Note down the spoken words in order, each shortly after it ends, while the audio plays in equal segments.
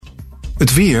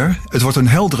Het weer, het wordt een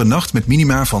heldere nacht met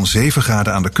minima van 7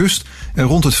 graden aan de kust en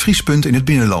rond het vriespunt in het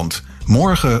binnenland.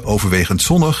 Morgen overwegend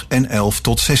zonnig en 11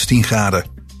 tot 16 graden.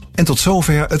 En tot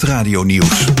zover het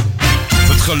radionieuws.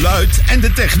 Het geluid en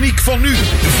de techniek van nu.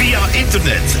 Via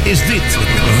internet is dit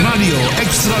Radio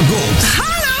Extra Gold.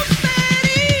 Hallo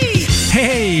Ferry!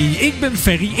 Hey, ik ben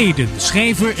Ferry Eden,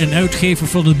 schrijver en uitgever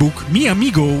van het boek Mi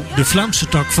Amigo, de Vlaamse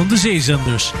tak van de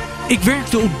zeezenders. Ik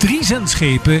werkte op 3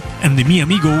 zendschepen en de Mi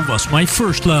Amigo was my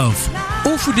first love.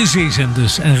 Over de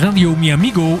zeezenders en Radio Mi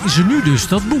Amigo is er nu dus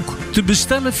dat boek. Te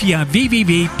bestellen via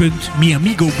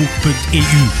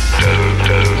www.miamigoboek.eu.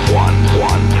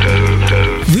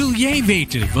 Wil jij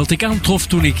weten wat ik aantrof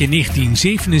toen ik in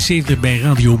 1977 bij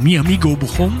Radio Mi Amigo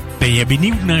begon? Ben jij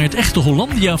benieuwd naar het echte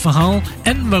Hollandia-verhaal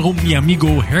en waarom Mi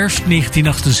Amigo herfst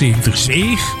 1978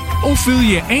 zweeg? Of wil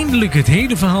je eindelijk het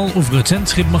hele verhaal over het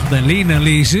zendschip Magdalena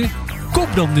lezen? Koop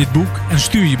dan dit boek en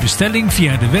stuur je bestelling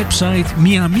via de website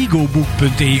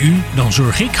miamigoboek.eu. Dan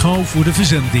zorg ik gauw voor de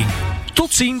verzending.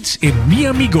 Tot ziens in Mi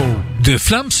Amigo, de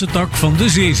Vlaamse tak van de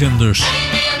zeezenders.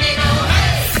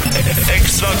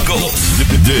 Extra Gold,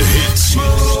 de hits.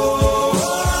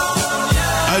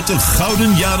 Uit de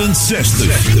gouden jaren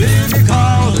 60.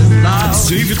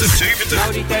 70.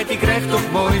 Nou die tijd die krijgt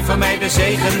toch mooi van mij de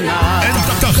zegen na. En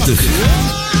 80.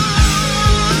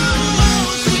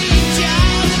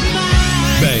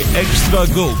 Bij Extra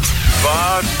Gold.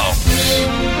 Waar anders.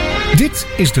 Dit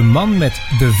is de man met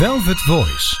The Velvet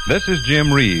Voice. This is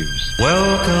Jim Reeves.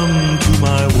 Welcome to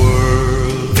my world.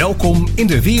 Welkom in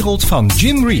de wereld van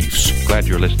Jim Reeves. Glad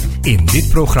you're listening. In dit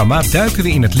programma duiken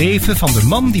we in het leven van de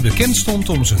man die bekend stond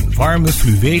om zijn warme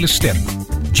fluwelen stem.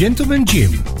 Gentleman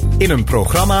Jim. In een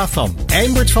programma van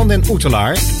Eimert van den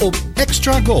Oetelaar op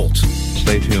Extra Gold.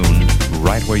 Stay tuned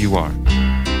right where you are.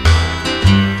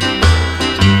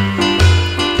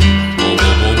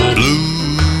 Blue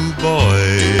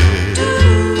boy,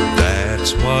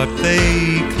 that's what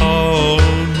they call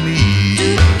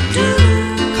me,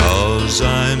 'cause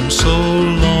I'm so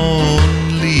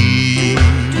lonely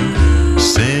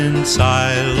since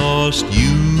I lost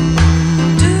you.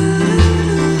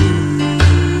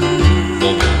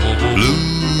 Blue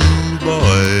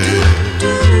boy,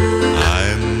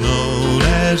 I'm known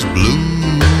as Blue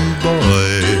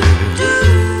boy.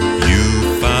 You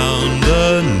found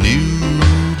a new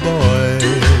boy,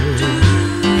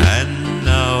 and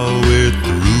now we're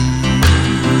through.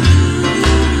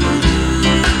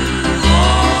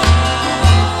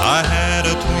 I had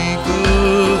a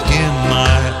twinkle in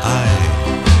my eye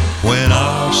when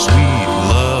our sweet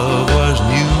love was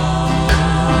new.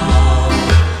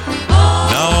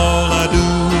 Now all I do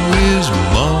is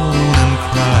moan and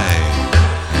cry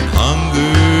and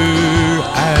hunger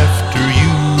after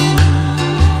you.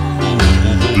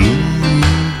 Blue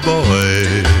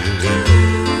boy,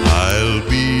 I'll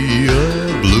be a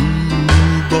blue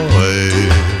boy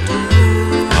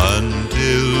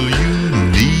until you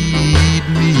need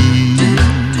me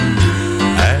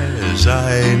as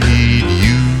I need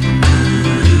you.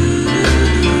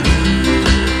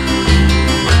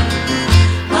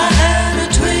 I had a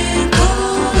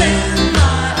twinkle in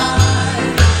my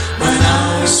eye when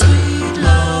our sweet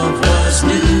love was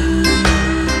new.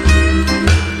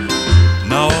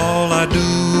 Now all I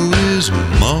do is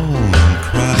moan and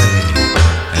cry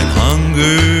and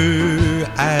hunger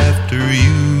after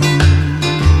you.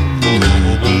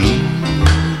 Blue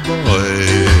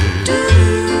boy,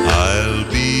 I'll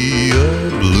be a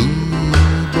blue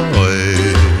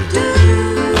boy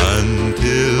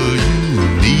until you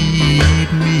need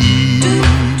me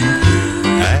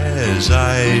as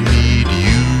I need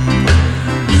you.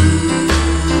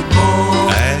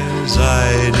 As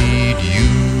I need you.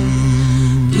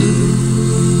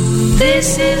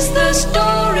 This is the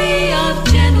story of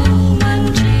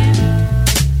Gentleman Jim.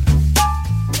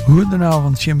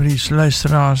 Goedenavond Jim Reeves,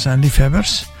 luisteraars en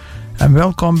liefhebbers. En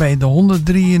welkom bij de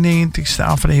 193ste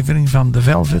aflevering van The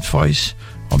Velvet Voice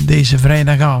op deze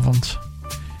vrijdagavond.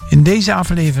 In deze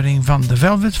aflevering van The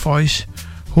Velvet Voice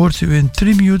hoort u een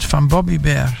tribute van Bobby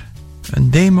Bear,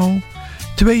 een demo,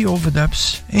 2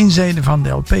 overdubs, 1 zijde van de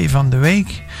LP van de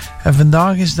week en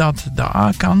vandaag is dat de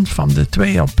A-kant van de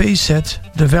 2 LP-set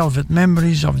The Velvet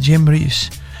Memories of Jim Reeves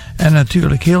en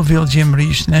natuurlijk heel veel Jim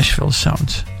Reeves Nashville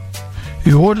Sound.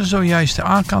 U hoorde zojuist de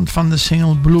A-kant van de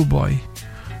single Blue Boy.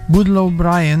 Boudleaux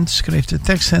Bryant schreef de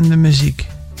tekst en de muziek.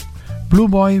 Blue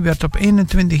Boy werd op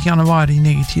 21 januari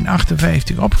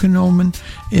 1958 opgenomen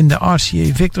in de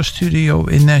RCA Victor Studio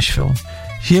in Nashville.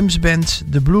 Jim's band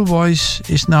The Blue Boys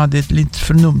is naar dit lied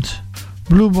vernoemd.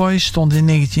 Blue Boys stond in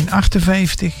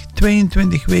 1958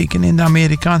 22 weken in de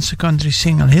Amerikaanse country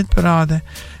single hitparade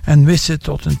en wist het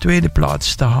tot een 2e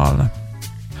plaats te halen.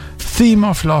 Theme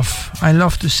of Love, I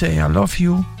Love to Say I Love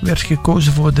You, werd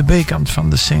gekozen voor de B-kant van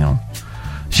de single.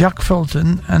 Jacques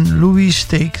Fulton en Louis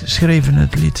Steek schreven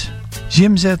het lied.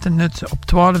 Jim zette het op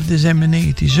 12 december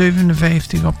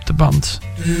 1957 op de band.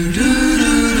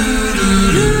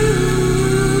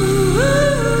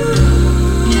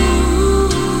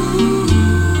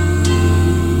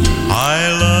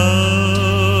 I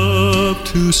love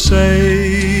to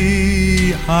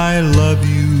say I love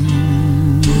you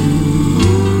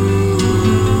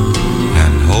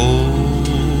and hold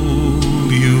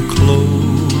you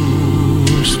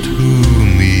close to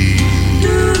me.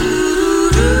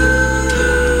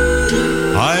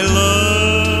 I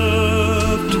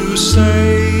love to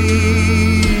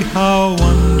say how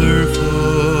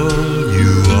wonderful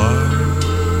you are,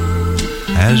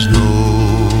 as no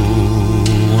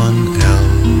one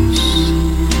else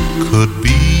could be.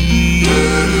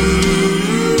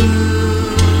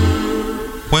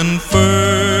 When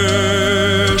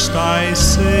first I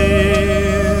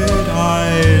said I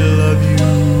love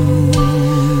you,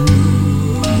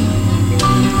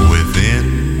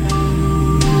 within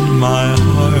my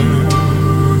heart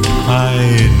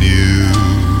I knew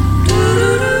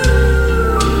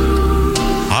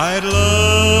I'd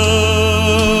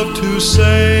love to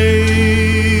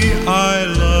say I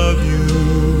love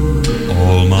you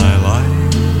all my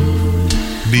life,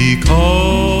 because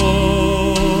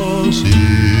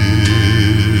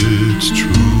it's true.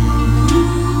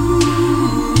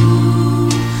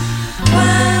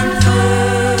 When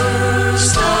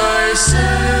first I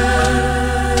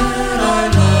said I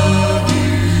love you,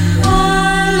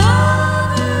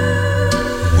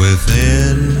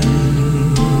 Within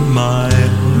my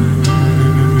heart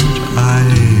I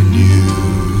knew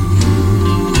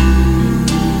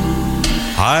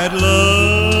I'd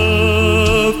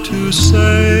love to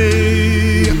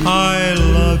say I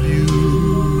love you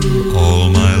all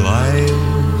my life,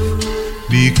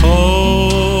 because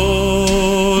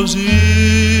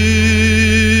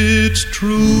it's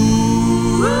true.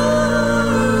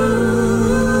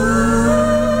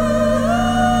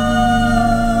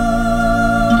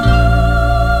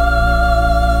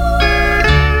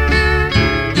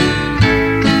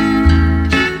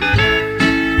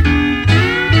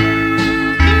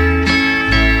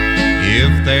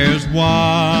 If there's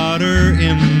water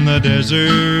in the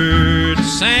desert,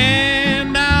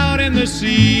 sand out in the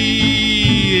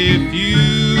sea, if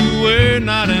you were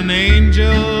not an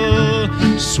angel,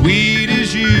 sweet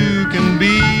as you can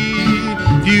be,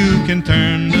 if you can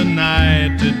turn the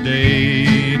night to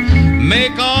day,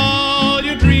 make all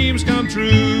your dreams come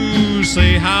true,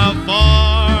 say how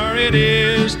far it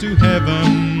is to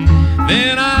heaven,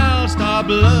 then I'll stop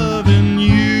loving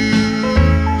you.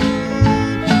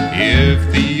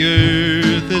 If the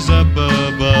earth is up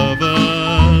above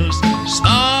us,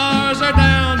 stars are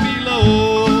down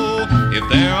below, if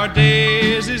there are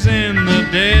daisies in the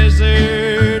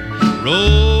desert,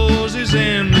 roses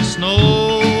in the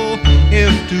snow,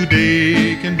 if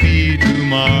today can be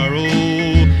tomorrow,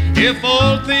 if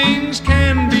old things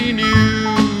can be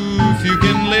new, if you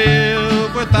can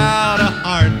live without a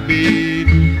heartbeat,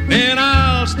 then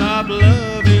I'll stop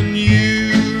loving you.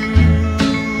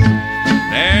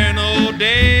 There are no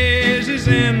daisies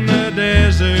in the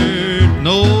desert,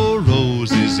 no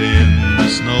roses in the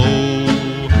snow.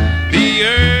 The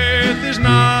earth is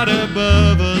not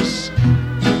above us,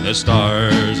 the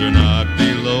stars are not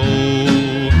below.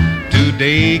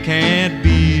 Today can't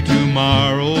be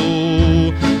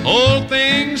tomorrow, old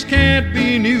things can't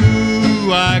be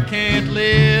new. I can't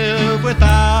live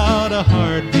without a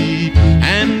heartbeat,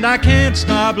 and I can't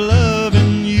stop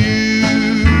loving you.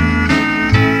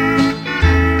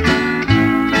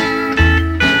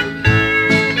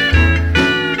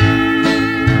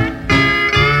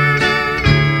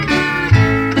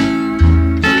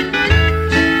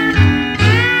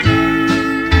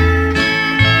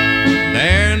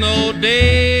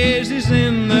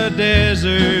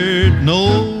 Desert,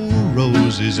 no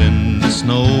roses in the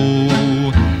snow.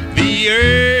 The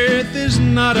earth is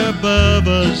not above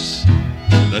us,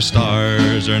 the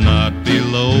stars are not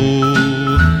below.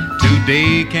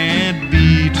 Today can't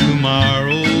be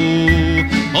tomorrow,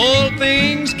 old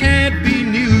things can't be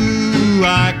new.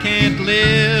 I can't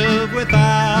live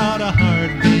without a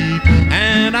heartbeat,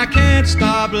 and I can't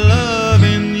stop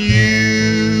loving you.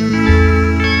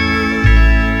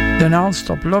 Then I'll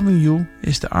Stop Loving You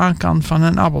is de A-kant van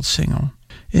een Abbott-single.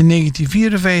 In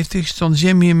 1954 stond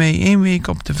Jim hiermee 1 week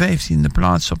op de 15e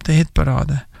plaats op de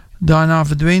hitparade. Daarna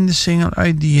verdween de single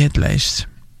uit die hitlijst.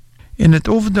 In het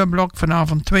overdubblok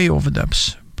vanavond 2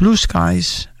 overdubs. Blue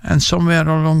Skies en Somewhere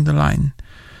Along the Line.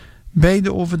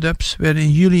 Beide overdubs werden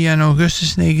in juli en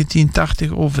augustus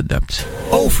 1980 overdubbed.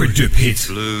 Overdub hit.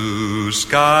 Blue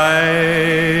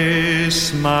sky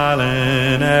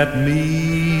smiling at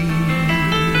me.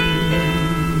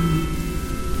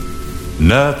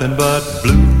 Nothing but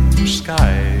blue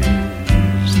skies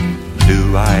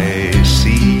do I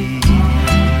see.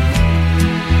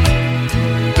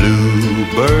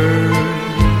 Bluebirds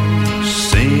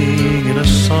singing a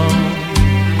song.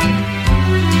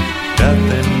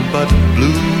 Nothing but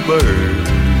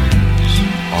bluebirds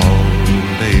all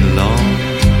day long.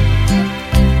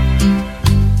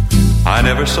 I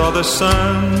never saw the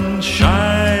sun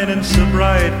shining so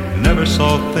bright. Never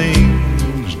saw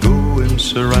things going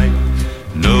so right.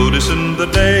 Noticing the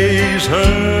days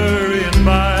hurrying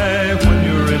by. When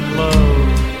you're in love,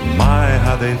 my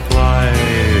how they fly.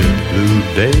 Blue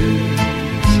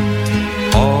days,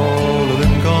 all of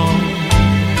them gone.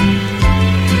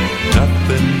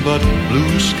 Nothing but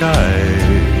blue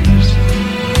skies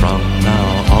from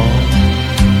now on.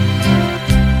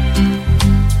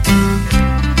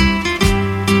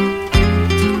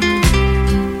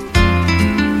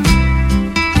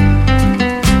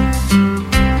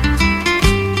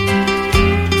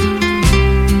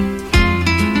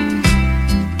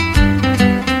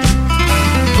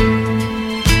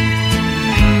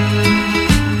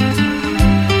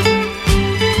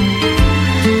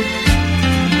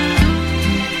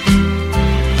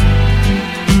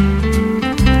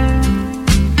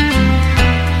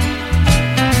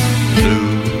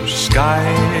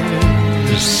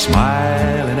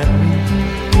 Smiling at me.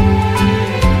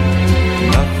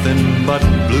 Nothing but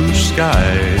blue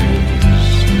skies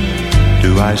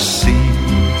do I see.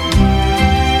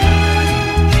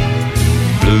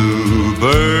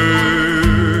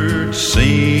 Bluebirds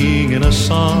singing a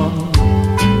song.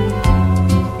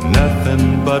 Nothing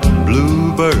but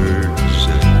bluebirds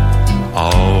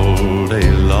all day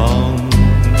long.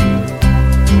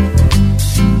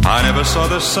 I never saw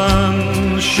the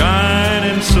sun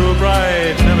shining so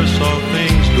bright. Never saw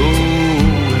things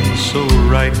going so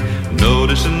right.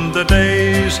 Noticing the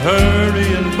days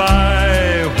hurrying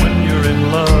by. When you're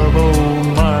in love, oh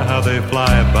my, how they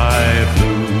fly by.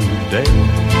 Blue days,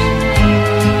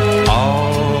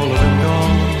 all of them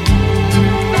gone.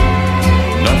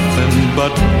 Nothing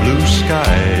but blue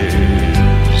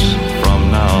skies from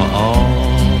now on.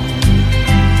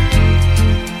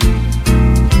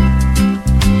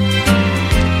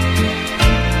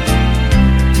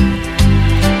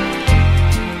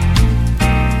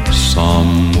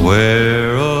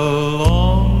 Somewhere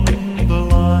along the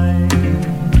line,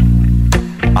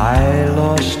 I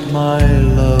lost my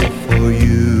love for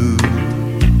you.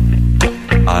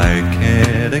 I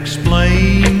can't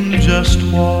explain just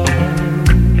why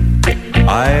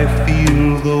I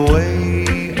feel the way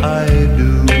I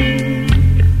do.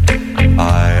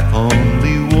 I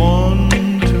only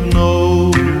want to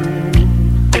know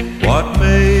what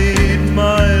made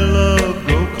my love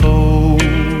grow cold.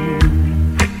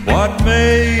 What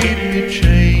made me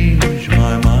change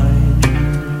my mind?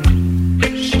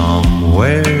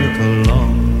 Somewhere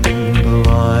along the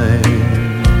line,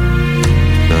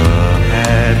 the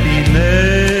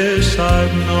happiness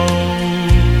I've known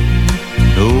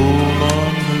no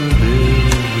longer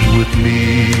lives with me.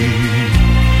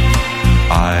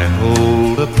 I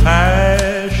hold a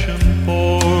passion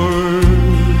for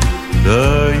the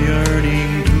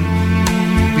yearning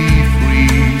to be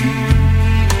free.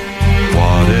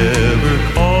 Whatever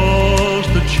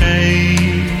caused the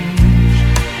change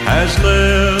has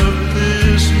left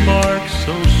this mark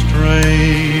so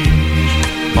strange.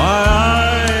 My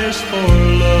eyes for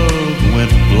love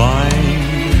went blind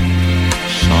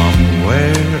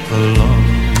somewhere along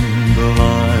the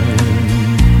line.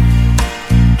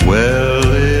 Well,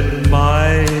 it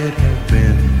might have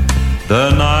been the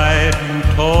night you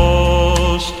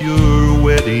tossed your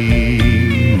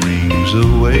wedding rings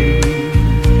away.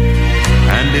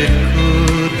 And it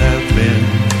could have been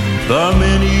the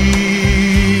many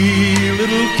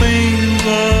little things I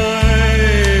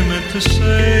meant to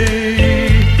say.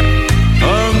 A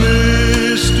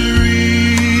mystery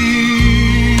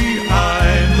I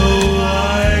know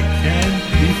I can't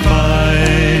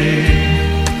define.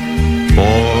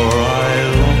 For I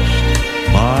lost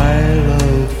my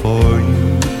love for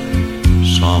you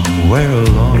somewhere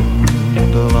along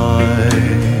the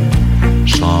line.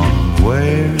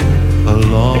 Somewhere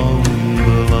along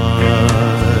the line.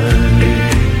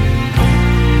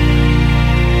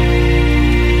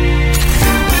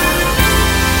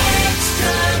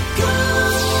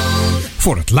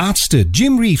 Voor het laatste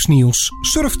Jim Reeves nieuws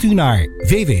surft u naar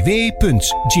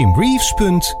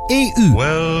www.jimreeves.eu.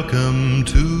 Welcome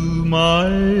to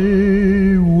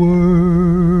my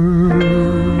world.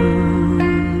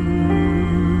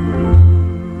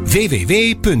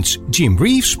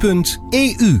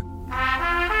 www.jimreeves.eu.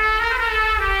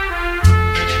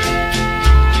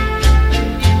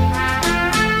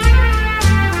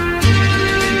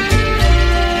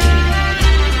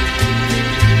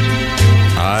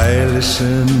 I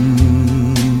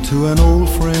listened to an old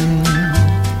friend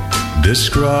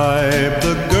describe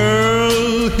the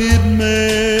girl he'd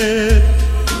met.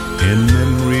 In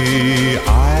memory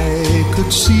I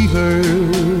could see her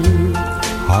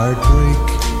heartbreak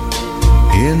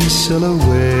in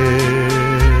silhouette.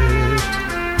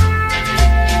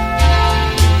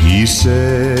 He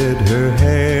said her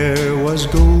hair was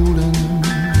golden,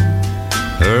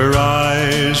 her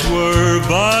eyes were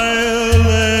violet.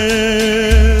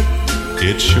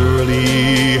 It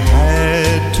surely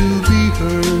had to be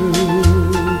her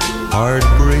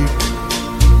heartbreak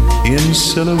in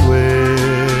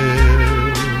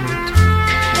silhouette.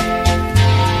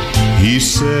 He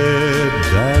said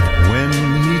that when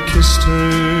he kissed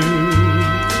her,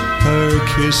 her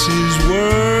kisses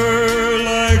were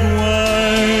like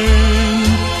wine.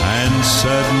 And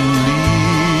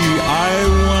suddenly I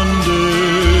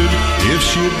wondered if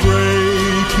she'd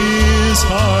break his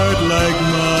heart like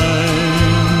mine.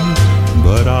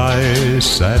 But I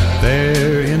sat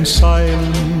there in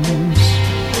silence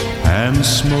and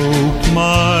smoked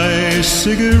my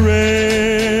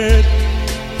cigarette.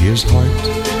 His heart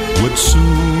would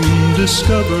soon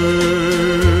discover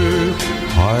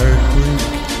heartbreak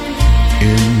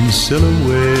in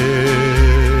silhouette.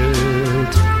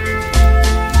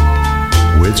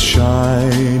 With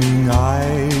shining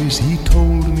eyes he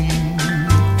told me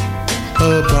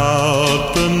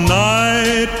about the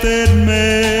night they'd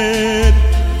met.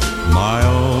 My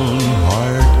own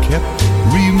heart kept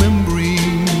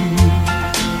remembering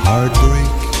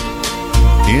heartbreak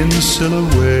in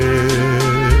silhouette.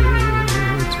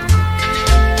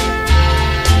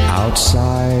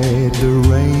 Outside the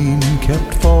rain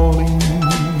kept falling,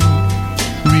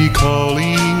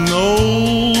 recalling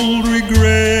old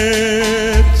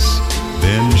regrets.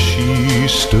 Then she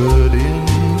stood in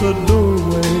the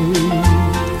doorway,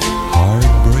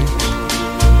 heartbreak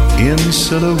in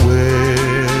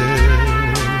silhouette.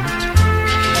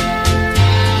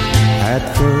 At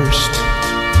first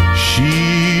she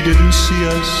didn't see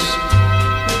us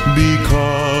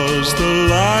because the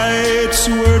lights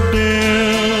were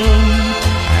dim.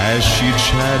 As she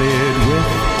chatted with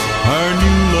her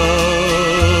new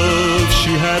love,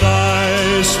 she had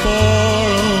eyes for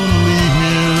only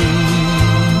him.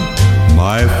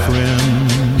 My friend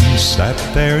sat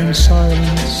there in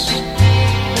silence,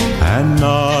 and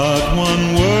not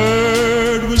one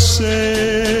word was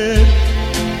said.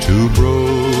 Two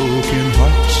broken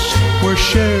hearts were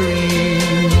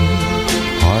sharing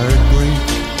heartbreak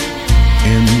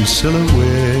in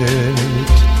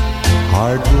silhouette.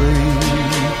 Heartbreak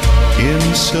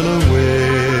in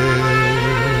silhouette.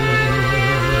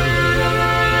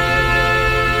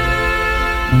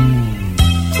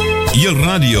 Je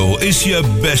radio is je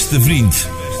beste vriend.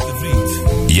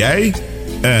 Jij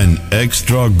en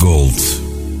Extra Gold.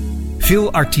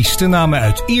 Veel artiesten namen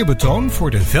uit eerbetoon voor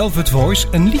de Velvet Voice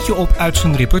een liedje op uit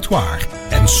zijn repertoire.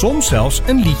 En soms zelfs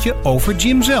een liedje over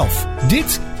Jim zelf.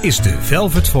 Dit is de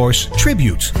Velvet Voice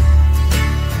Tribute.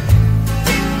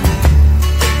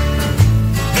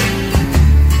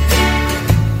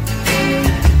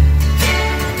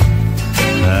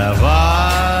 Have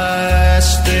I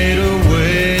stayed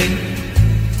away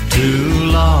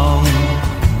too long?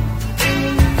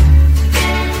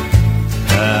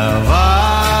 Have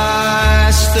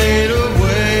I stayed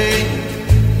away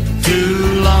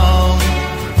too long?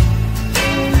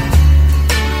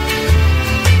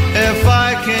 If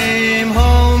I came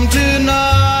home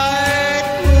tonight,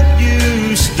 would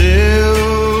you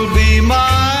still be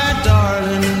my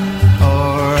darling?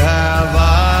 Or have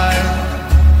I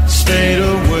stayed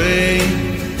away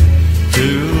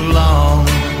too long?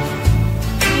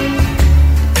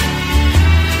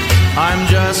 I'm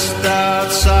just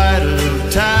outside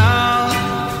of town,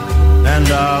 and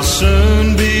I'll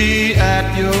soon be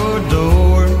at your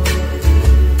door.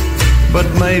 But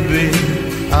maybe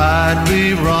I'd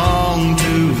be wrong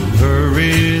to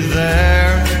hurry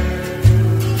there.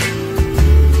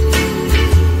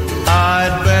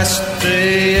 I'd best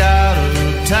stay out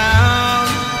of town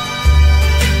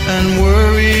and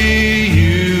worry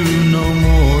you no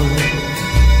more.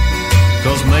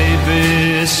 'Cause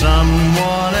maybe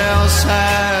someone else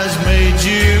has made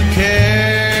you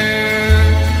care.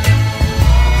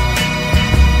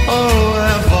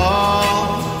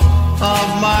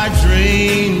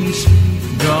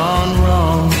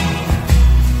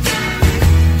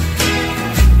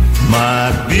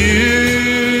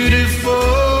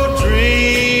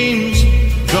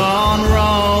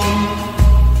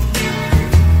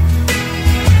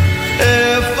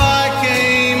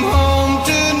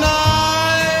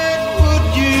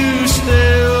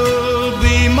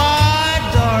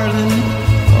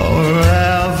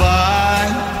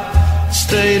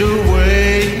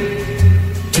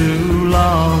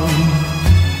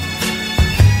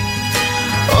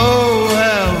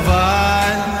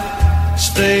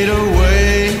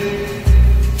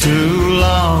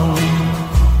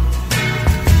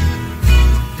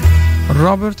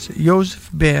 Robert Joseph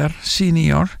Bear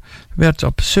Sr. werd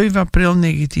op 7 april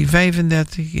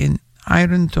 1935 in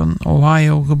Ironton,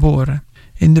 Ohio geboren.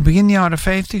 In de begin jaren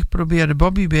 50 probeerde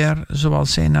Bobby Bear,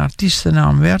 zoals zijn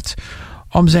artiestennaam werd,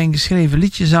 om zijn geschreven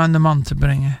liedjes aan de man te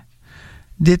brengen.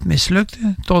 Dit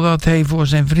mislukte totdat hij voor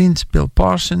zijn vriend Bill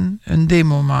Parson een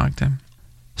demo maakte.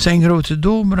 Zijn grote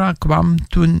doorbraak kwam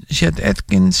toen Chet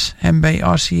Atkins hem bij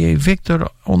RCA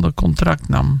Victor onder contract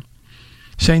nam.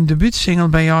 Zijn debuutsingle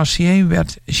bij RCA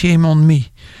werd Shame on Me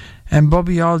en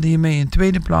Bobby haalde hiermee een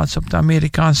tweede plaats op de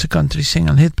Amerikaanse country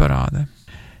single hitparade.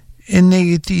 In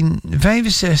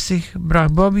 1965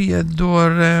 bracht Bobby het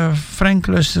door Frank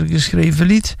Luster geschreven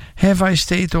lied Have I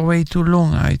Stayed Away Too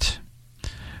Long uit.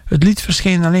 Het lied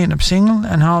verscheen alleen op single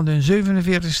en haalde een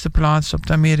 47e plaats op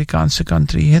de Amerikaanse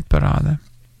country hitparade.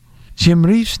 Jim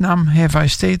Reeves nam Have I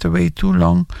Stayed Away Too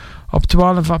Long op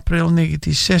 12 april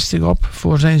 1960 op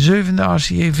voor zijn 7e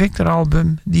RCA Victor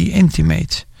album The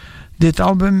Intimate. Dit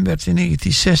album werd in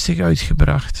 1960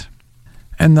 uitgebracht.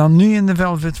 En dan nu in de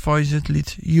Velvet Voice het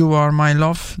lied You Are My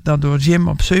Love, dat door Jim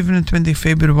op 27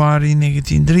 februari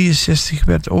 1963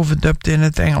 werd overdubbed in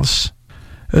het Engels.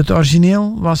 Het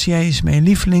origineel was Jij is mijn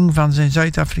lieveling van zijn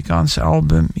Zuid-Afrikaanse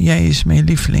album Jij is mijn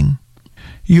lieveling.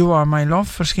 You Are My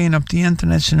Love verscheen op The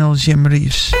International Jim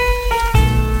Reeves.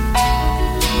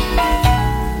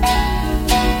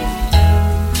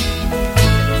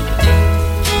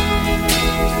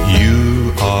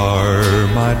 You are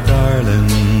my darling,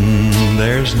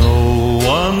 there's no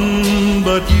one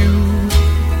but you,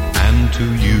 and to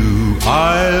you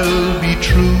I'll be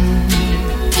true,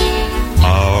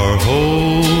 our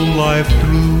whole life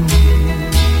through.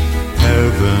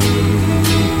 Heaven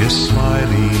is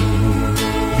smiling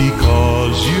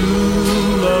because you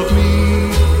love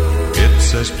me.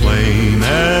 It's as plain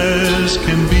as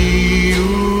can be,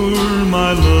 you're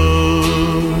my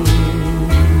love.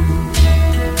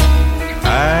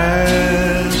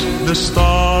 As the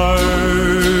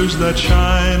stars that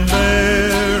shine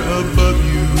there above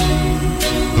you,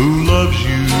 who loves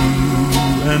you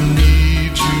and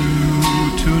needs you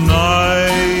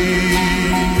tonight,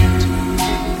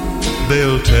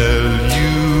 they'll tell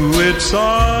you it's I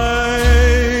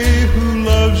who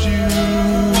loves you,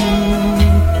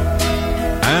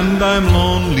 and I'm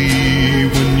lonely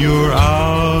when you're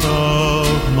out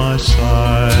of my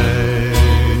sight.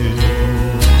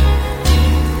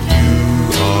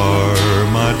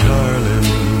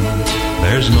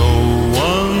 There's no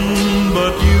one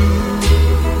but you,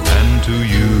 and to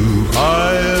you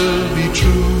I'll be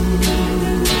true,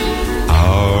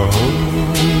 our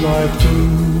whole life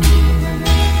through.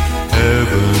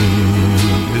 Heaven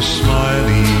is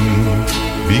smiling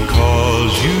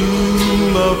because you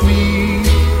love me.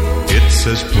 It's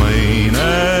as plain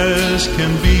as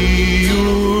can be,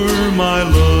 you're my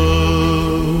love.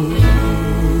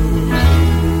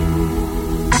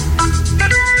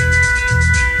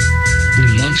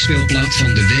 Speelplaat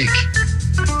van de week.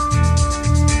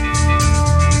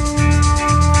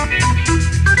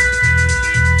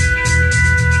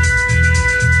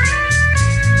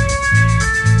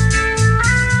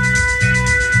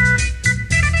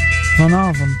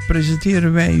 Vanavond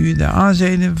presenteren wij u de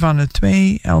A-zijde van het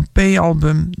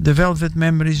 2-LP-album The Velvet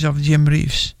Memories of Jim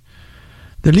Reeves.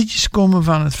 De liedjes komen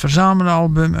van het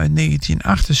verzamelalbum uit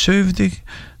 1978...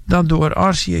 dat door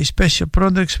RCA Special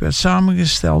Products werd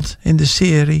samengesteld in de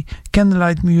serie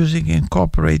Candlelight Music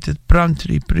Incorporated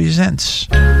Proudly Presents.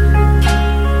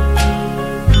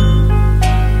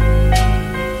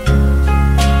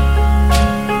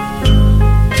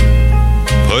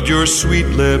 Put your sweet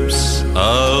lips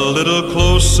a little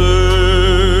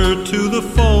closer to the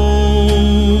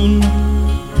phone.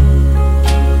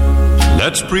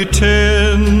 Let's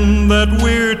pretend that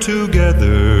we're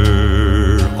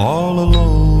together all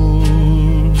alone.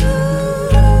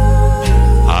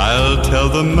 I'll tell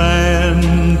the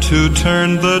man to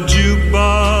turn the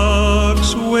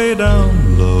jukebox way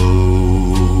down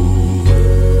low,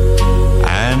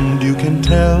 and you can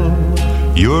tell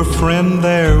your friend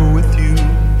there with you,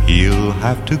 he'll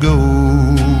have to go.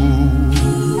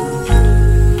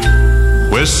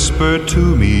 Whisper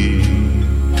to me,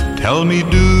 tell me,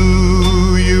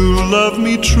 do you love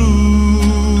me true?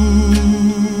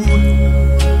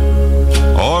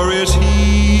 Or is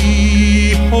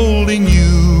he holding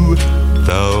you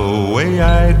the way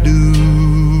I do?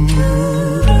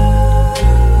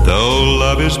 Though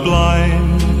love is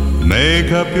blind,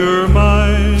 make up your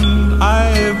mind,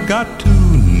 I've got to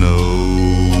know.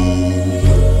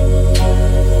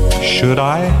 Should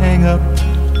I hang up,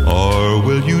 or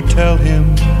will you tell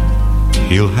him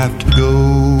he'll have to go?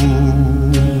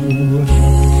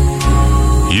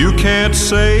 You can't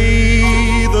say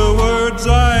the words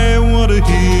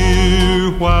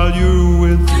while you're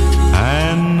with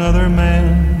another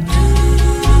man?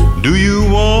 Do you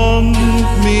want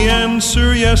me?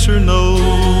 Answer yes or no.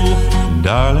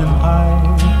 Darling,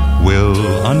 I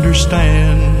will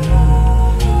understand.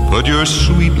 Put your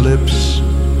sweet lips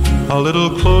a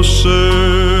little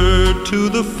closer to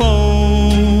the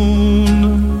phone.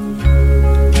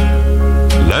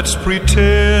 Let's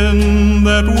pretend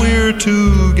that we're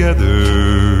together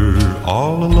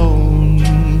all alone.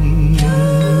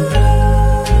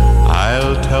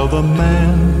 I'll tell the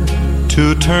man to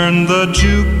turn the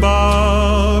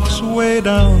jukebox way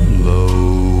down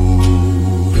low.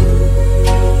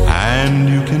 And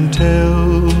you can tell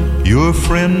your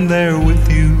friend there with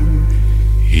you,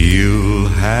 he'll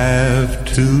have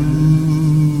to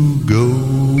go.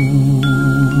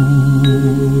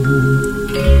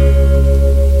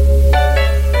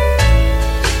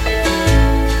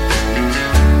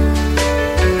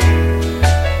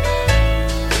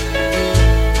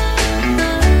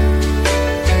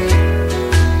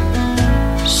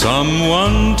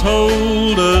 Someone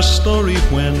told a story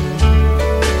when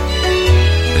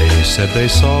they said they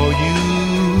saw you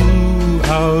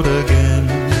out again.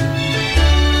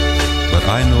 But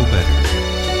I know better,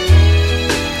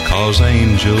 'cause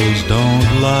angels don't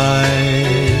lie.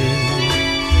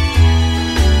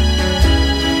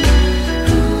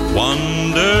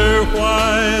 Wonder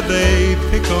why they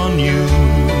pick on you.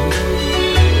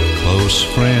 Close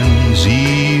friends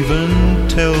even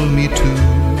tell me to.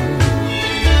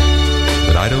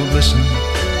 But I don't listen,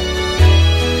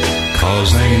 'cause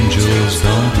angels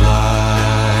don't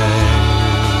lie.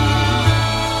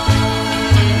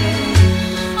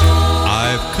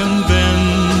 I've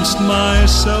convinced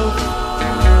myself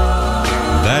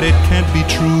that it can't be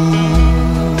true.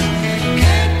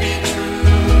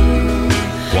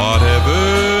 Whatever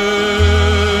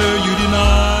you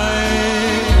deny,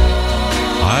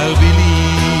 I'll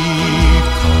believe,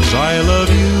 'cause I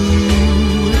love you.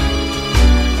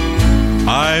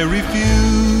 I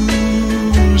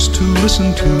refuse to listen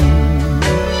to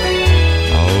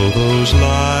all those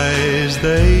lies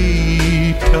they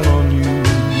tell on you.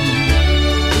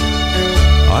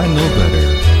 I know better,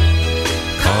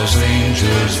 'cause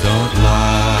angels don't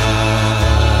lie.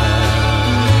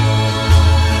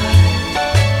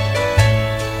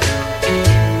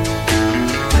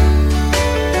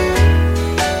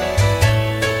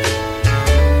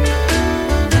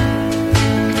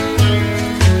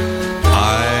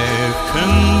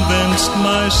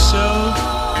 Myself,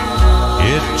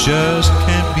 it just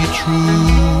can't be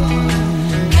true.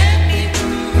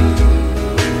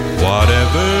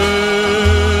 Whatever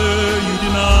you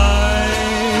deny,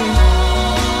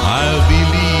 I'll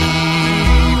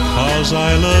believe, 'cause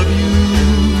I love you.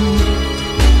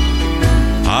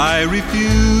 I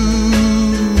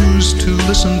refuse to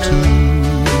listen to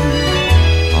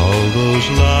all those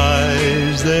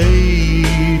lies they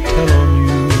tell on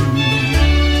you.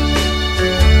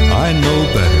 I know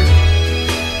better,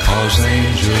 'cause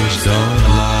angels don't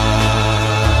lie.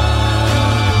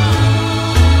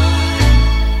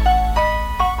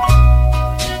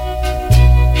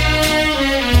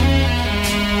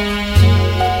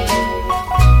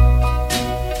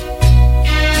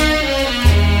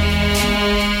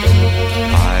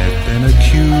 I've been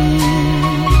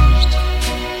accused,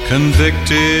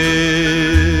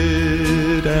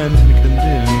 convicted, and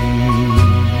condemned.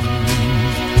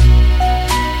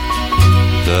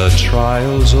 The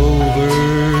trial's over,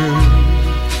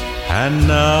 and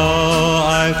now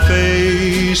I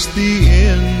face the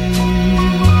end.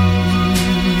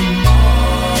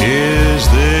 Is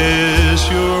this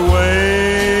your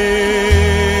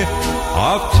way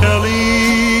of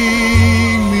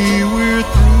telling me we're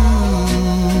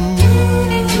through,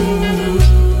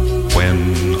 when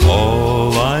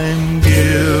all I'm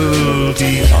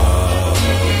guilty of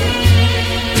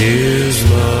is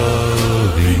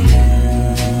loving you?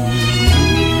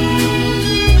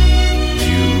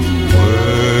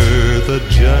 The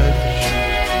judge,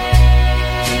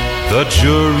 the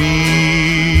jury,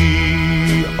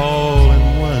 all in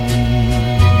one.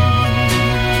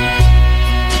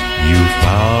 You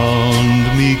found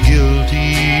me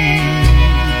guilty,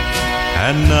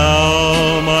 and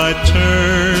now my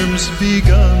term's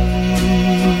begun.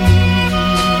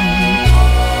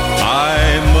 I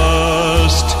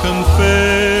must confess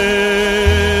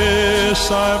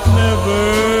I've never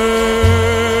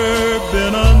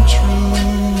been untrue.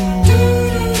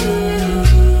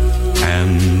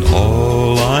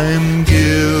 I'm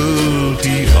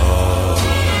guilty of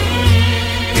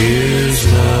is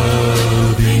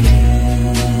loving you.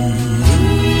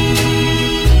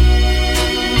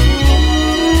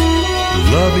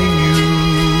 Loving you.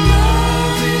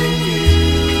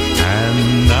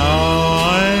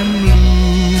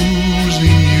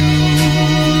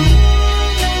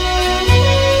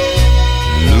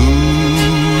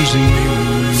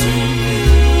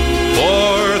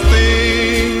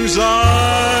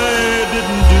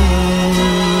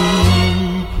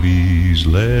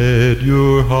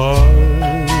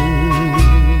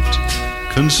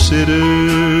 consider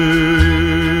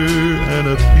and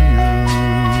appeal.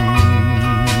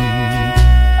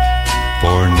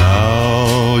 For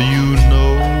now you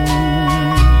know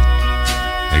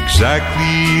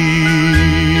exactly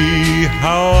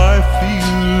how I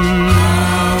feel.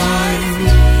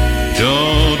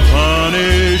 Don't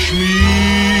punish me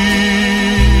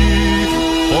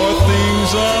for things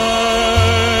I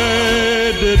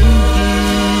didn't do,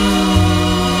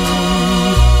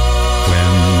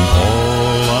 when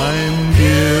all I'm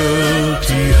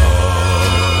guilty of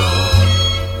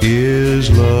is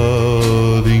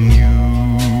loving you.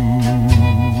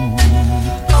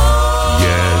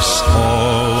 Yes,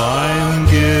 all I'm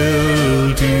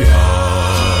guilty of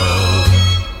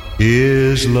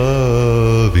is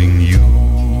loving you.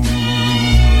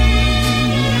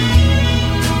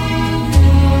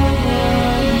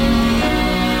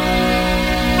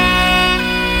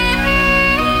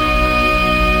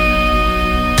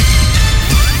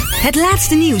 Het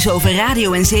laatste nieuws over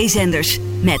radio- en zeezenders.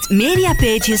 Met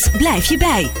Mediapages blijf je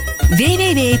bij.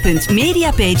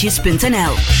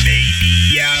 www.mediapages.nl.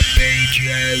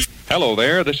 Hello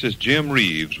there, this is Jim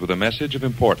Reeves with a message of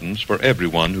importance for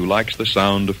everyone who likes the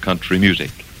sound of country music.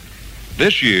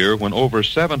 This year, when over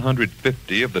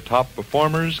 750 of the top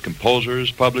performers,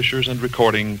 composers, publishers, and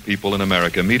recording people in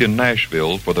America meet in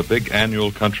Nashville for the big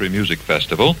annual Country Music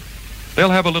Festival,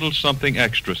 they'll have a little something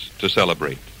extra to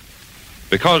celebrate.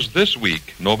 Because this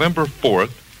week, November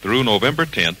 4th through November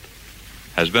 10th,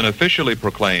 has been officially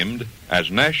proclaimed as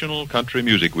National Country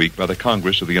Music Week by the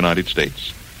Congress of the United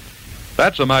States.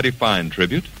 That's a mighty fine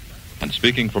tribute, and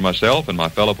speaking for myself and my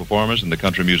fellow performers in the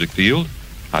country music field,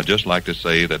 I'd just like to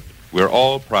say that we're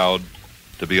all proud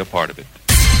to be a part of it.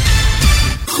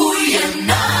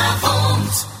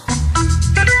 Goedenavond.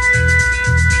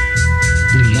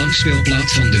 De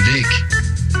langspeelplaat van de week.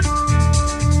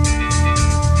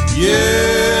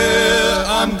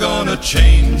 Yeah, I'm gonna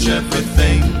change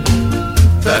everything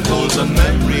that holds a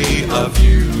memory of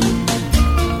you.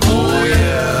 Oh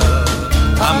yeah,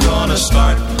 I'm gonna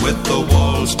start with the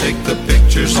walls, take the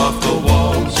pictures off the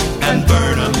walls and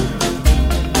burn them.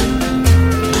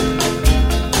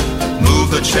 Move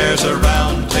the chairs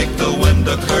around, take the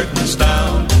window curtains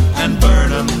down and burn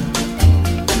them.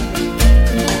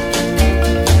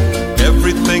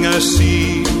 Everything I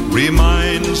see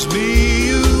reminds me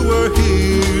you were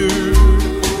here.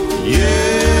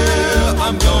 Yeah,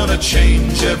 I'm gonna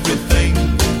change everything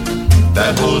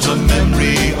that holds a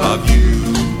memory of you.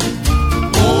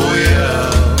 Oh yeah,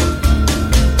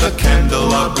 the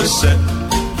candelabra set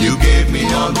you gave me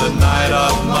on the night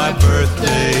of my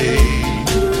birthday.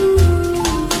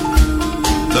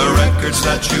 The records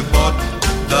that you bought,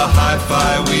 the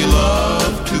hi-fi we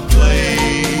love to play.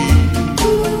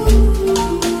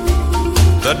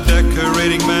 The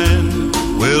decorating man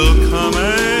will come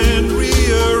and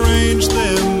rearrange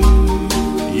them.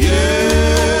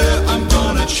 Yeah, I'm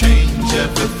gonna change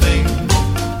everything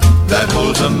that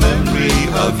holds a memory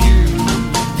of you.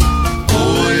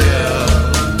 Oh yeah,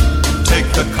 take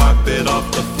the carpet off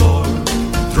the floor,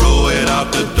 throw it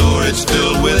out the door, it's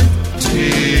filled with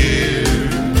tears.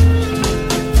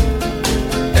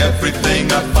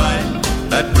 Everything I find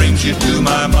that brings you to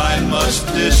my mind must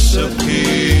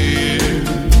disappear.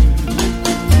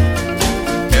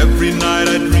 Every night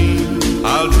I dream,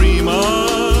 I'll dream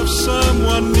of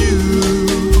someone new.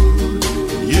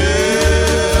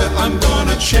 Yeah, I'm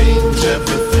gonna change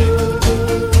everything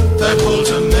that holds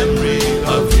a memory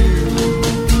of you.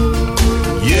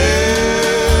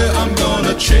 Yeah, I'm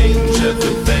gonna change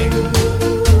everything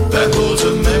that holds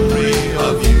a memory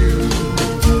of you.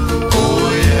 Oh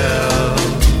yeah,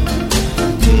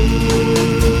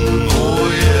 oh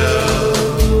yeah.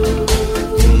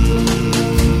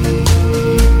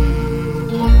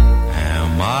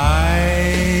 Am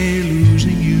I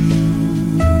losing you?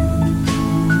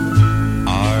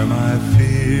 Are my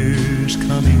fears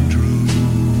coming true?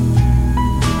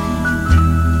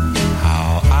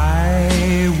 How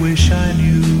I wish I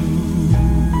knew.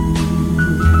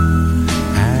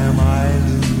 Am I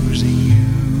losing you?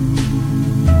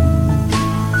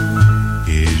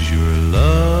 Is your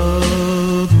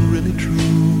love really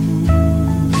true?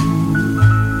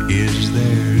 Is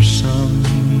there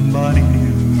somebody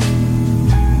new?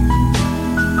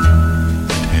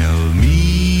 Tell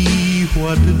me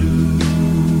what to do.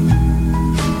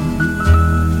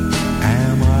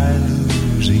 Am I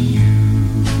losing you?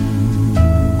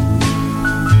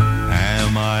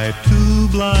 Am I too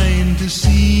blind to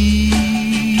see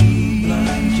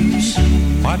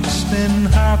what's been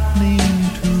happening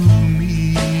to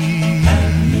me?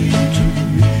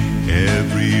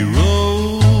 Every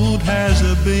road has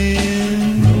a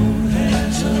bend.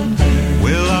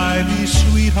 Will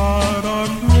sweetheart or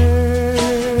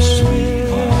friend?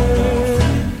 Sweetheart or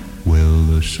friend? Will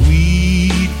the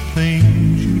sweet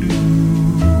things you do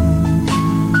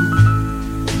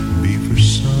be for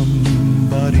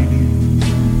somebody new?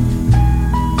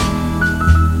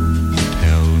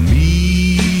 Tell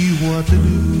me what to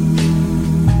do.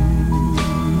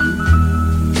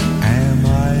 Am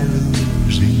I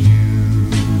losing you?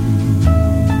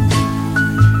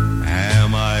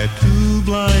 Am I too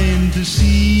blind to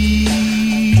see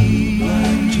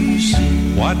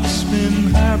what's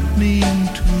been happening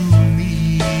to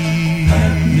me?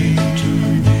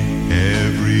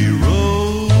 Every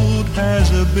road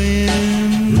has a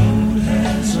bend.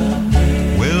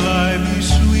 Will I be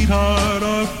sweetheart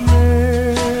or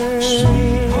friend?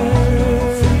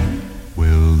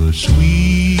 Will the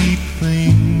sweet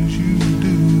things you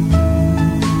do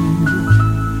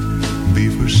be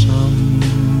for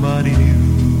somebody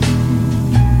new?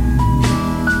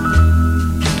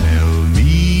 Tell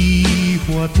me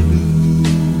what to do.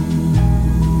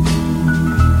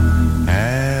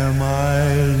 Am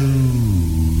I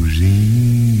losing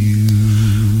you?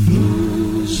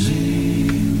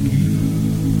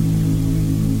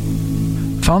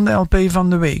 Van de LP van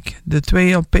de week, de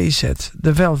 2 LP-set,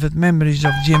 The Velvet Memories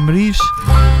of Jim Reeves,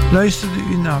 luisterde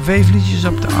u naar 5 liedjes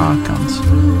op de A-kant.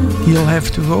 You'll Have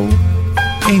to Go,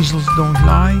 Angels Don't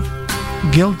Lie,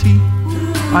 Guilty,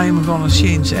 I'm Gonna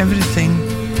Change Everything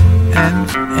en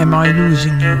Am I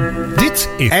Losing You. Dit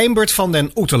is Eimbert van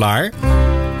den Oetelaar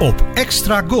op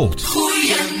Extra Gold.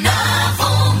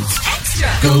 Goedenavond, extra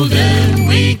golden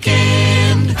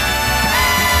weekend.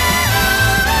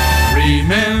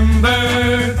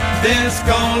 Remember this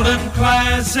golden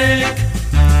classic.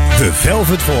 The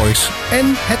Velvet Voice en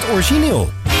het origineel.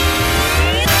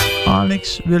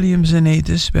 Alex Williams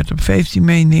Enetis werd op 15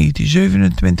 mei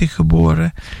 1927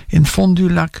 geboren in Fond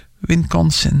du Lac,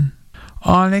 Wisconsin.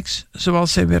 Alex,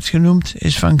 zoals hij werd genoemd,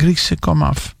 is van Griekse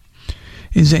komaf.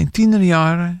 In zijn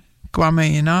tienerjaren kwam hij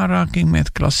in aanraking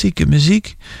met klassieke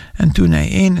muziek en toen hij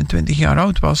 21 jaar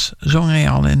oud was, zong hij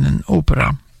al in een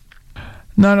opera.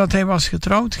 Nadat hij was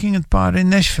getrouwd, ging het paar in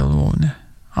Nashville wonen.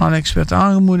 Alex werd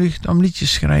aangemoedigd om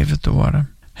liedjesschrijver te worden.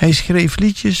 Hij schreef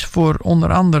liedjes voor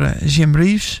onder andere Jim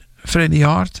Reeves, Freddie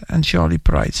Hart en Charlie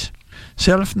Price.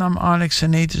 Zelf nam Alex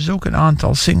Enetis ook een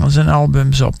aantal singles en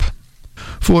albums op.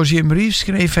 Voor Jim Reeves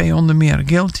schreef hij onder meer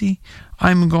Guilty,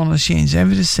 I'm Gonna Change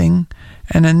Everything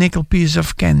en A Nickel Piece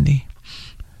of Candy.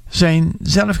 Zijn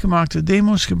zelfgemaakte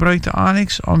demo's gebruikte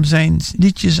Alex om zijn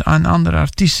liedjes aan andere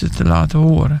artiesten te laten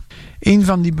horen. Een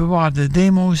van die bewaarde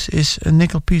demo's is A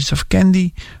Nickel Piece of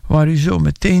Candy, waar u zo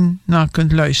meteen naar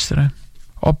kunt luisteren.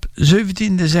 Op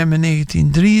 17 december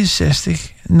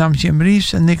 1963 nam Jim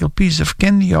Reeves A Nickel Piece of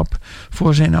Candy op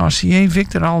voor zijn RCA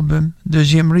Victor album The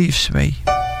Jim Reeves Way.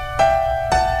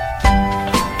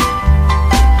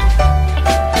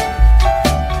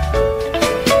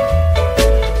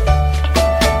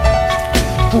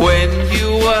 When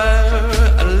you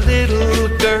were a little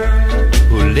girl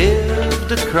who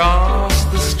lived across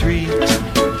the street,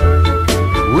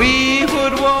 we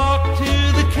would walk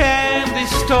to the candy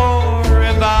store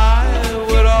and I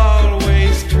would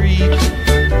always treat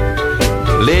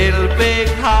little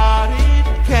big-hearted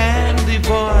candy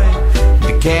boy.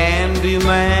 The candy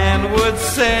man would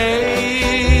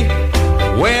say,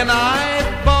 when I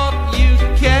bought you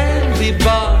candy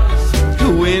bars to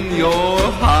win your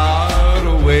heart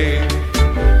away,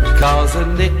 'cause a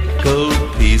nickel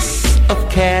piece of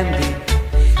candy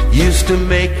used to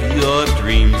make your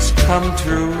dreams come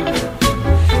true.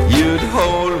 You'd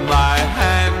hold my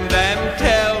hand and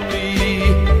tell me,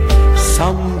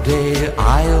 someday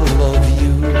I'll love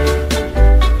you.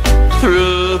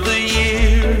 Through the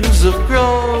years of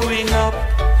growing up,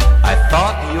 I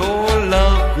thought your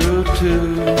love grew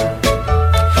too,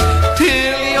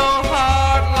 till your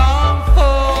heart longed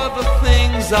for the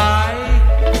things I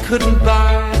couldn't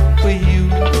buy for you.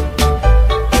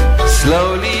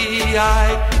 Slowly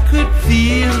I could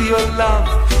feel your love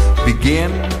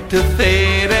begin to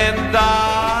fade and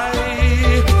die.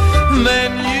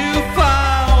 Then you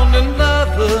found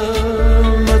another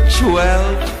much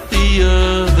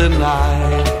wealthier than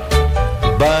I.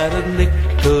 But a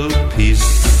nickel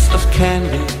piece of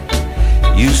candy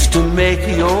used to make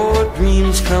your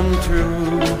dreams come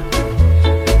true.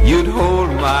 You'd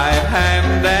hold my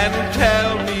hand and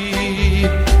tell me,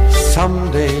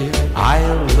 someday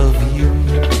I'll love you.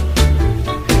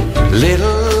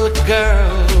 Little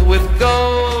girl with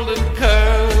golden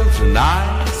curls and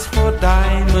eyes for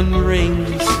diamond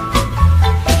rings,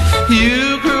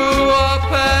 you grew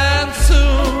up and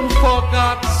soon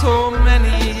forgot so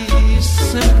many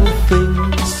simple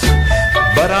things.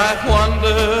 But I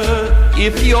wonder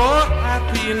if you're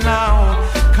happy now,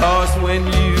 'cause when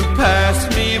you pass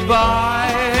me by,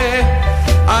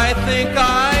 I think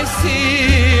I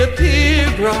see a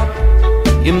teardrop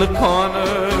in the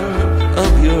corner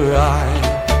of your eye.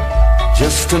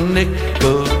 Just a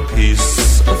nickel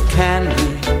piece of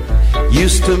candy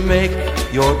used to make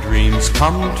your dreams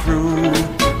come true.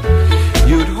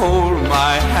 You'd hold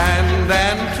my hand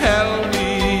and tell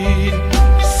me,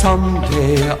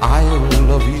 someday I'll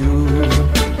love you.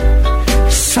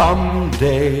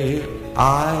 Someday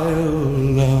I'll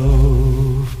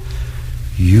love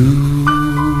you.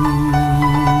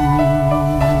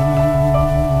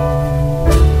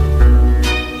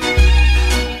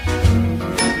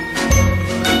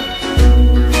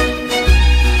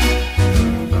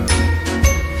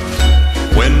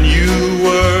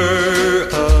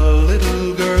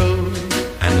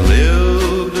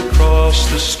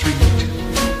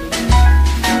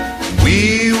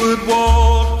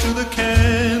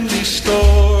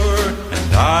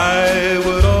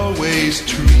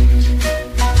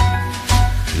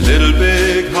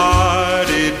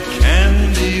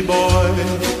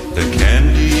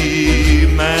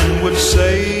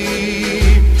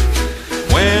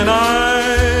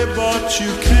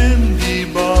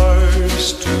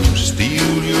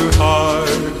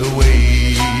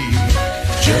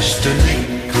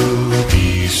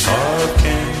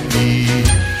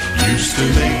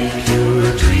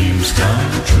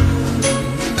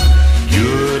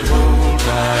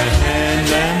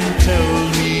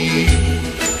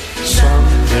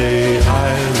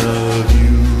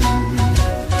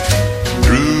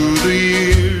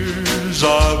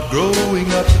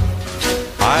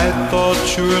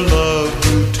 Your love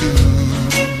grew too,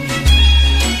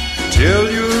 till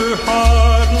your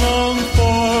heart longed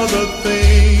for the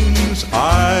things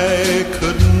I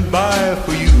couldn't buy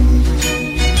for you.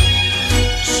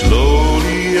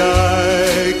 Slowly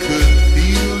I could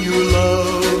feel your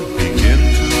love begin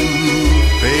to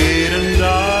fade and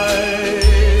die.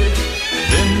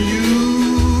 Then you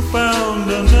found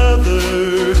another,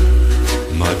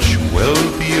 much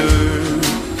wealthier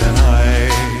than I.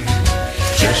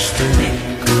 Just a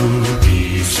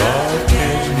soft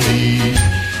candy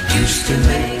used to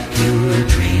make your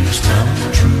dreams come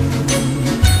true.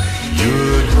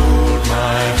 You'd hold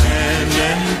my hand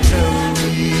and tell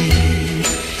me,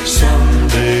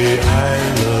 someday I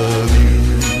love you.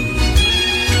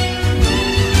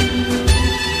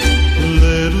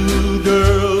 Little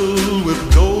girl with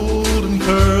golden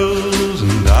curls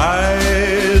and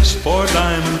eyes for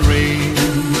diamond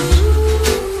rings,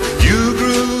 you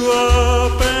grew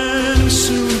up and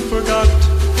soon forgot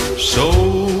so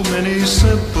many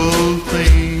simple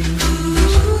things.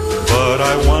 But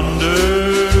I wonder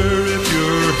if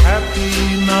you're happy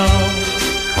now,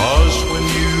 'cause when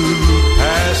you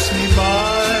pass me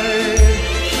by,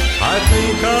 I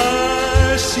think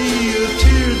I see a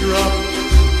teardrop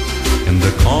in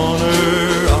the corner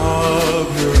of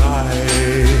your eye.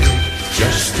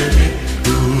 Just a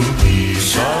little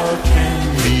piece of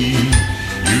candy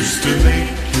used to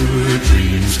make your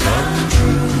dreams come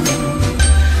true.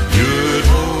 You'd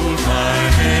hold my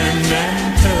hand and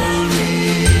tell me,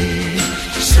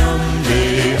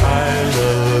 someday I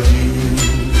love you.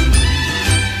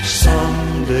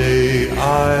 Someday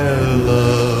I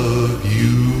love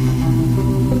you.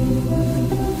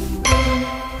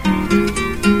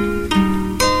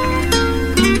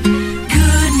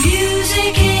 Good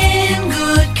music in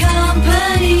good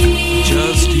company.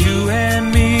 Just you and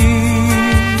me.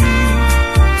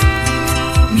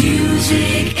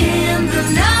 Music in the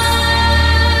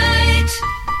night.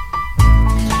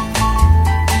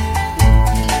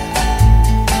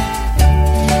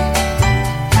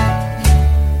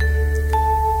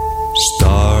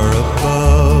 Star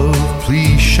above,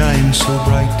 please shine so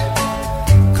bright,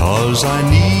 'cause I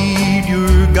need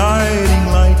your guiding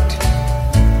light.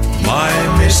 My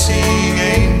missing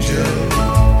angel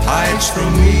hides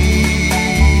from me.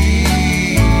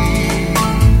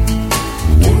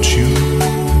 Won't you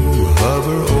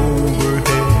hover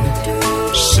overhead,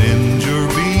 send your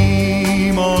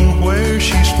beam on where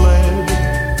she's fled.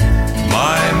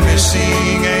 My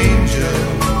missing angel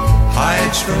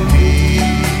hides from me.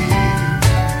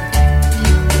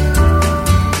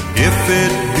 If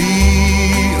it be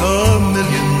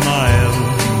 1,000,000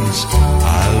 miles,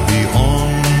 I'll be on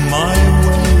my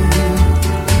way.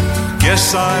 Guess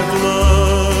I've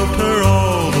loved her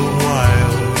all the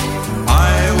while.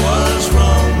 I was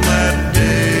wrong that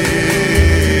day.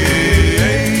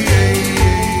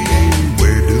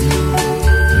 Where do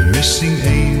missing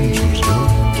angels go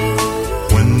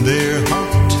when their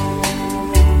heart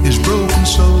is broken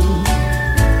so?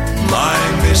 My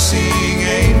missing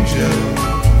angel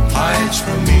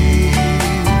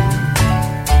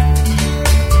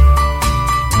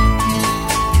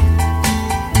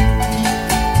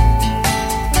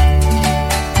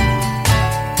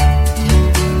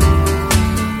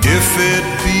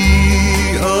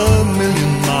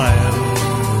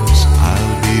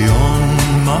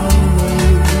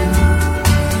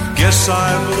Yes,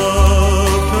 I've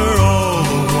loved her all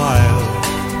the while.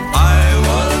 I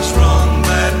was wrong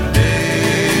that day.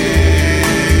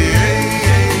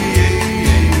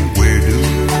 Where do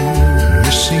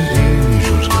missing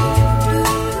angels go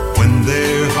when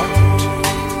their heart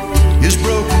is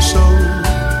broken so?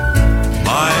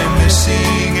 My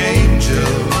missing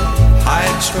angel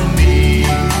hides from me.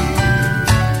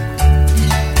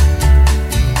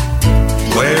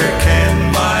 Where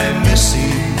can my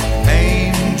missing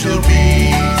angel be?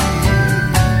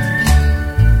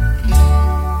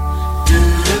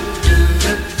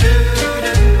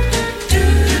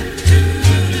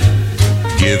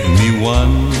 Give me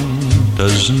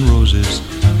 1,000 roses,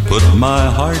 put my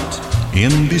heart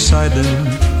in beside them,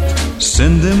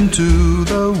 send them to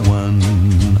the one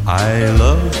I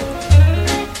love.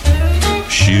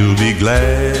 She'll be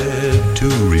glad to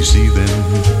receive them,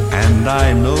 and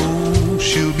I know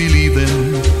she'll be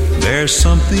leaving. There's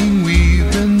something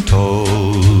we've been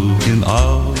talking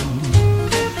of.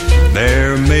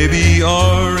 There may be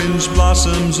orange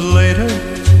blossoms later,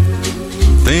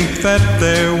 think that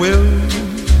there will.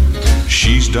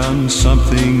 She's done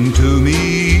something to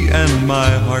me, and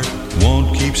my heart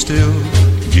won't keep still.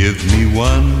 Give me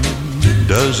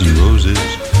 1,000 roses,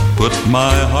 put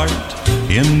my heart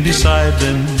in beside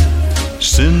them,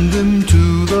 send them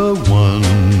to the one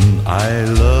I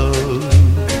love.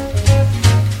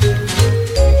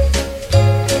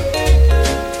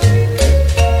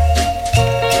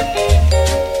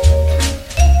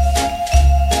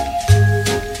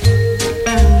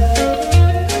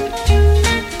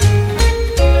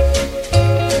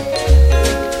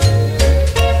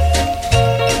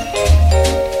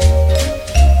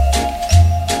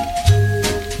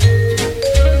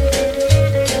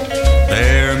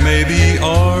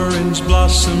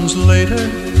 Later,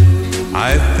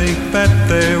 I think that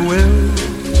there will,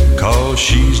 'cause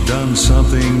she's done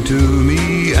something to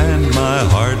me, and my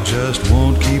heart just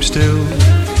won't keep still.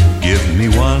 Give me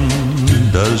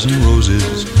 1,000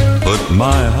 roses, put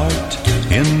my heart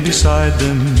in beside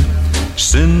them,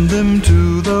 send them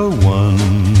to the one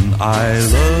I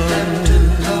love,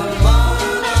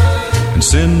 and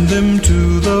send them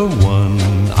to the one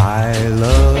I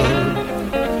love.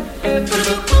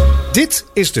 Dit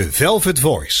is de Velvet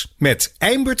Voice met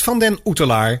Eimbert van den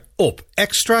Oetelaar op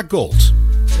Extra Gold.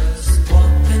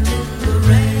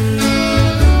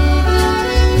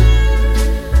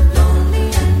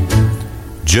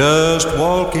 Just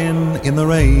walking in the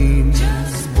rain,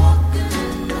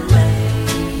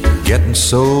 getting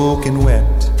soaking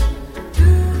wet,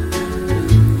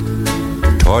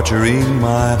 torturing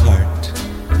my heart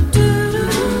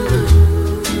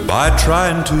by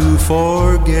trying to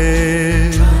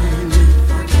forget.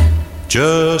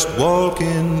 Just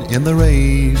walking in the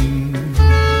rain,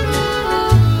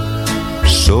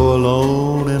 so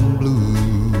alone and blue,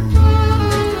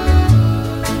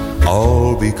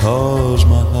 all because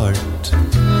my heart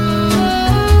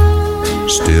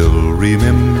still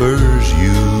remembers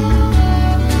you.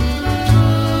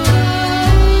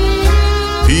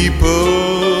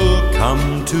 People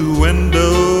come to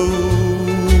windows,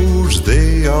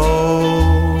 they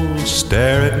all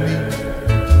stare at me,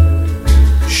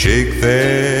 shake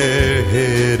their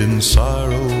head in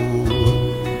sorrow,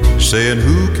 saying,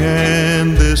 who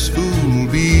can this fool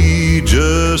be,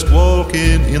 just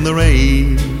walking in the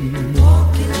rain,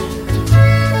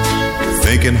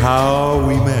 thinking how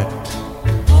we met,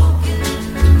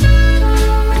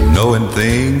 knowing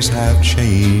things have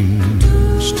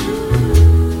changed,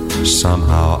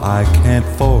 somehow I can't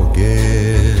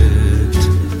forget.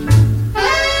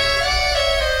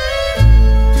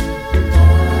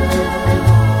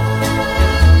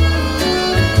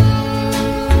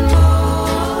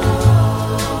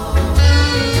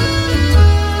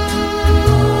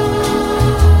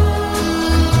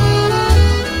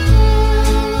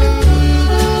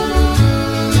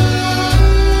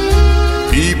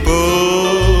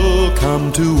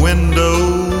 To windows,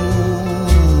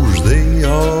 they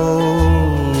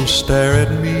all stare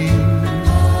at me,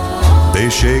 they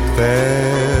shake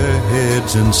their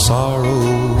heads in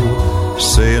sorrow,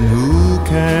 saying, who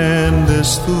can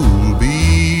this fool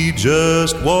be,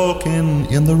 just walking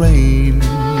in the rain,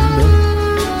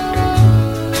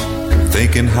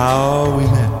 thinking how we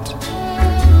met,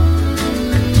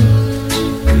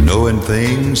 knowing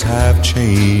things have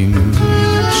changed,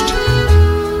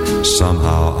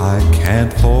 somehow I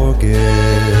can't forget.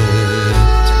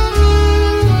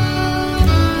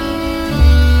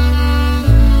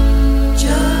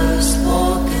 Just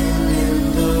walking in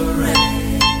the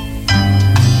rain.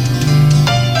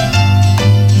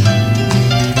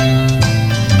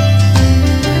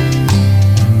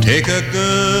 Take a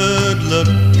good look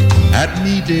at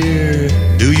me, dear,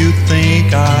 do you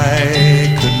think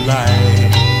I could lie?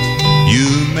 You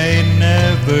may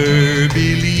never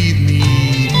believe me,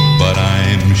 but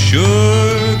I'm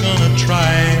sure gonna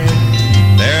try.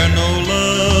 There are no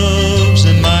loves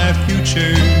in my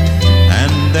future,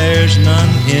 and there's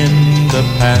none in the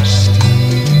past.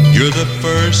 You're the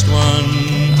first one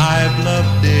I've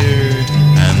loved, dear,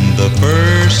 and the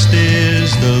first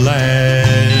is the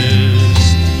last.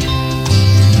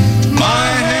 My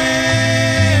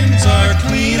hands are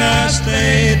clean, I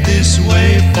stayed this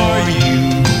way for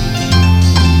you.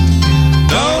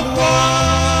 Don't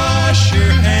wash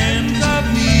your hands of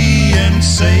me and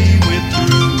say we're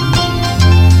through.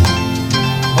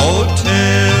 Oh,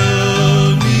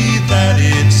 tell me that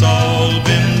it's all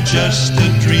been just a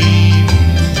dream,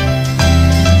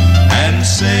 and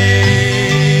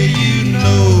say you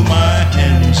know my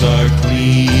hands are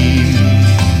clean.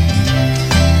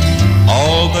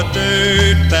 All the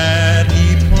dirt that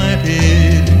he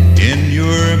planted in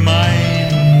your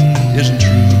mind isn't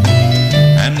true,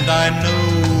 and I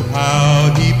know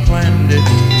how he planned it.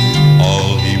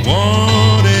 All he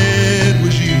wanted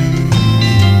was you.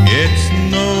 It's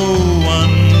no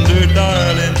wonder,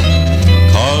 darling,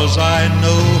 'cause I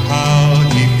know how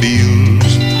he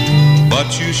feels.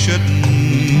 But you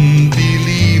shouldn't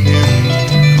believe him,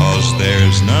 'cause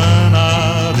there's none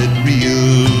of it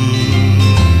real.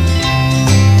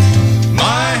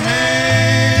 My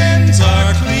hands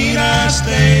are clean, I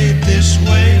stayed this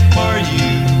way for you.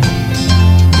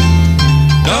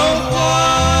 Don't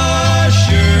wash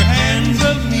your hands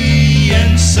of me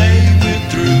and say we're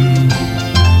through.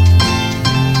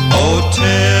 Oh,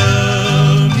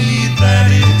 tell me that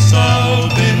it's all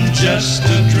been just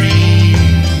a dream,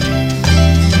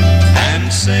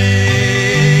 and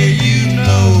say you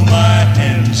know my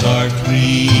hands are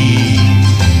clean.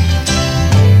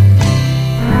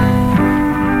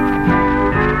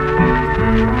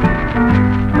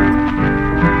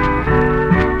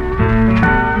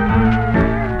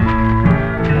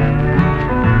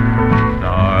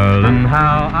 Darling,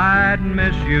 how I'd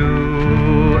miss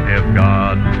you if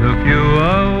God took you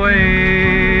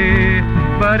away.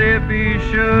 But if he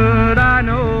should, I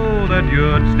know that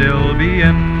you'd still be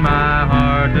in my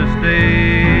heart to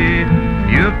stay.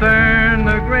 You've turned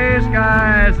the gray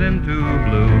skies into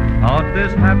blue, taught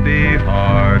this happy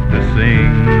heart to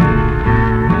sing.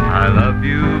 I love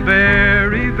you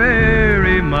very,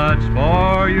 very much,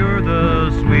 for you're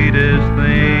the sweetest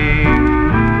thing.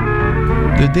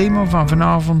 De demo van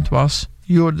vanavond was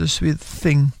You're the Sweet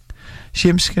Thing.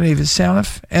 Jim schreef het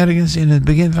zelf ergens in het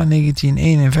begin van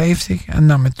 1951 en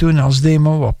nam het toen als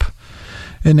demo op.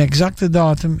 Een exacte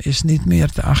datum is niet meer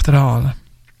te achterhalen.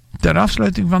 Ter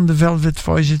afsluiting van de Velvet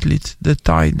Voice het lied The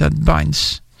Tie That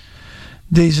Binds.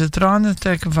 Deze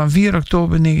tranentrekker van 4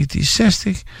 oktober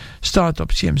 1960 staat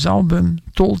op Jim's album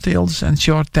Tall Tales and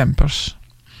Short Tempers.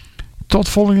 Tot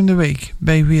volgende week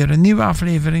bij weer een nieuwe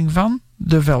aflevering van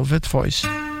The Velvet Voice.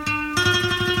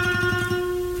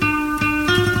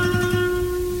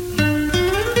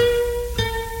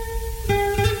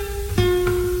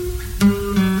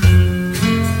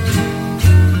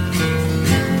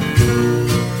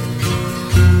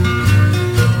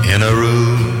 In a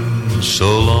room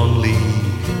so lonely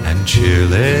and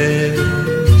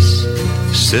cheerless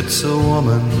sits a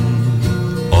woman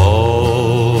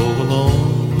all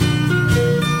alone.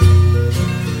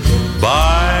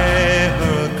 By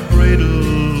her a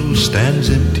cradle stands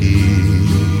empty,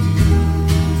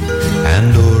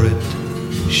 and o'er it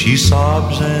she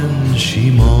sobs and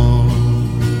she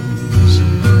moans.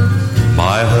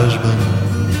 My husband,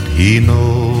 he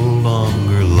no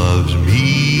longer loves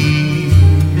me.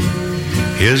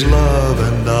 His love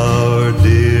and our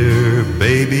dear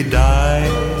baby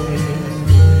died.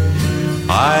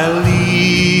 I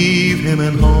leave him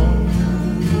at home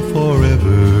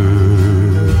forever,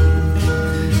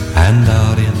 and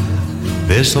out in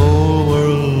this old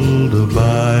world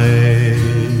abide.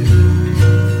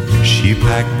 She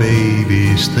packed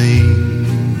baby's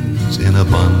things in a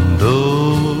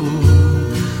bundle,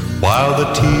 while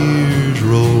the tears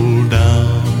rolled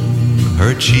down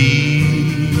her cheeks.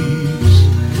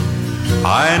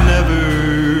 I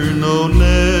never, no,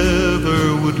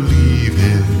 never would leave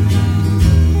him.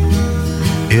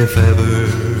 If ever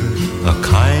a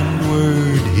kind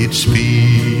word he'd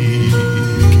speak.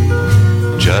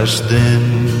 Just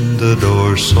then the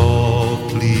door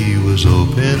softly was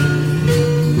open.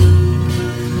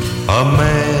 A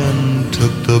man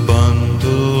took the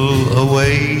bundle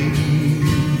away.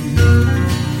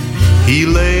 He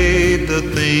laid the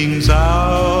things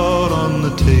out on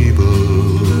the table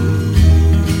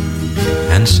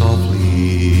and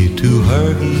softly to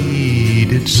her he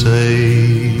did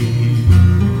say,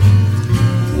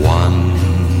 one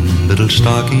little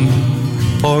stocking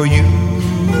for you,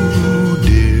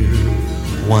 dear,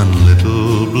 one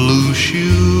little blue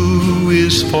shoe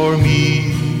is for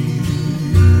me.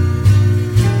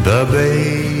 The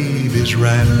babe is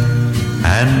wrapped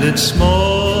and its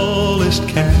smallest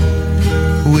cap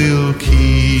we'll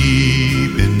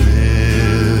keep in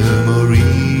memory.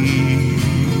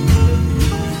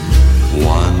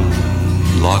 One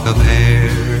lock of hair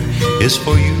is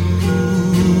for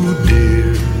you,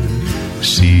 dear.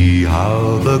 See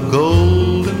how the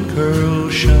golden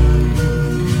curls shine.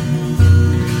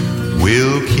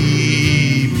 We'll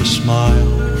keep a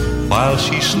smile while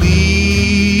she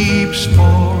sleeps,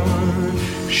 for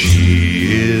she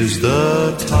is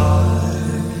the tie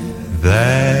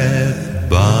that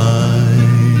binds.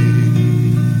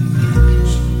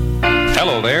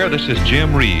 Hello there, this is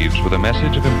Jim Reeves with a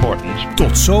message of importance.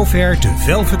 Tot zover de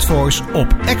Velvet Voice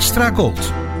op Extra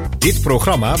Gold. Dit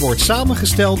programma wordt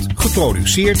samengesteld,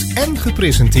 geproduceerd en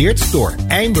gepresenteerd door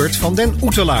Eimbert van den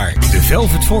Oetelaar. De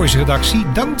Velvet Voice redactie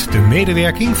dankt de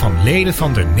medewerking van leden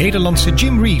van de Nederlandse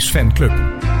Jim Reeves fanclub.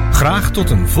 Graag tot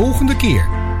een volgende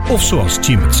keer. Of zoals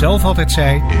Jim het zelf altijd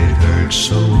zei: It hurts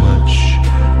so much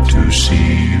to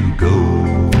see you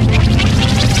go.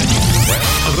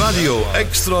 Radio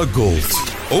Extra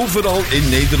Gold. Overal in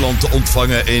Nederland te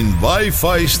ontvangen in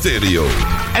wifi stereo.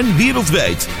 En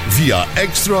wereldwijd via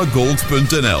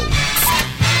extragold.nl.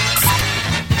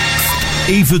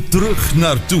 Even terug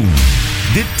naar toen.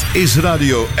 Dit is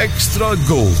Radio Extra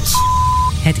Gold.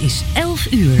 Het is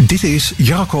 11 uur. Dit is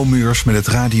Jarko Meurs met het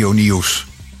Radio Nieuws.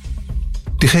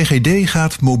 De GGD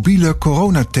gaat mobiele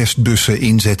coronatestbussen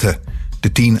inzetten.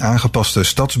 De 10 aangepaste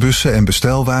stadsbussen en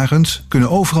bestelwagens kunnen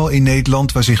overal in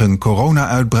Nederland waar zich een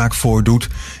corona-uitbraak voordoet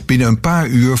binnen een paar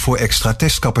uur voor extra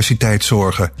testcapaciteit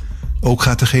zorgen. Ook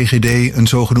gaat de GGD een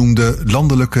zogenoemde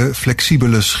landelijke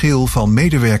flexibele schil van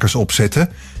medewerkers opzetten,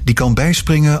 die kan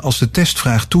bijspringen als de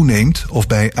testvraag toeneemt of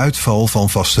bij uitval van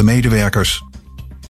vaste medewerkers.